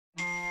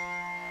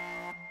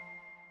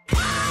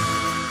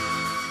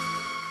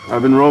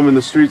I've been roaming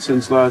the streets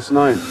since last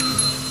night.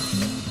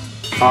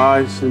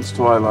 High since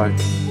twilight.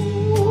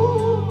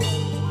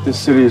 This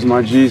city is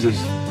my Jesus.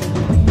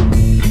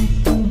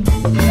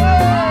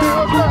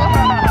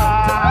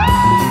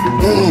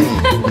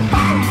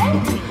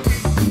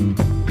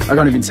 I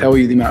can't even tell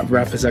you the amount of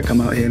rappers that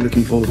come out here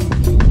looking for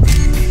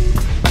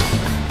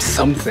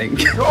something.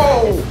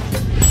 Go!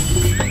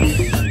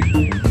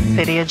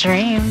 City of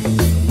dreams.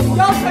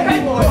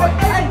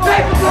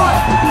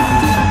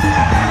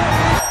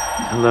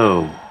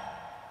 Hello.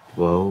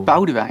 Whoa.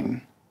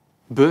 Boudewijn.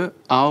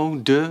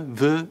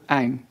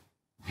 Boudewijn.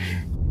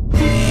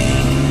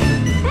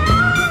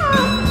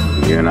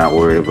 You're not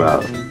worried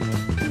about,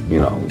 you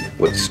know,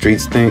 what the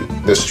streets think?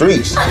 The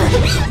streets?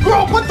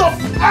 Bro, what the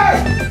f***?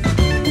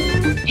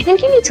 I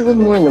think you need to live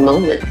more in the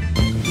moment.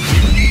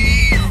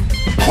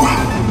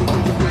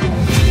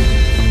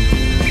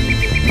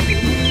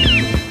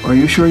 Are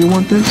you sure you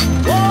want this?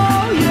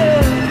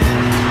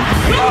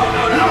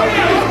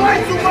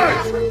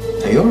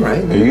 Are you all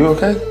right? Are you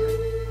okay?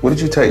 What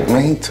did you take?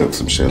 Man, he took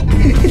some shit.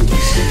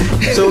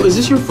 So is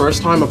this your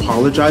first time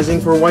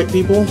apologizing for white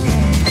people?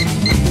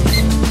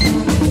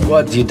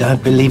 What, you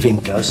don't believe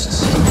in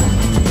ghosts?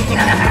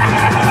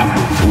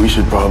 We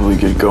should probably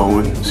get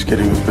going. It's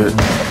getting a bit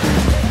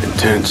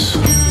intense.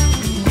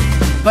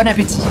 Bon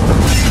appétit.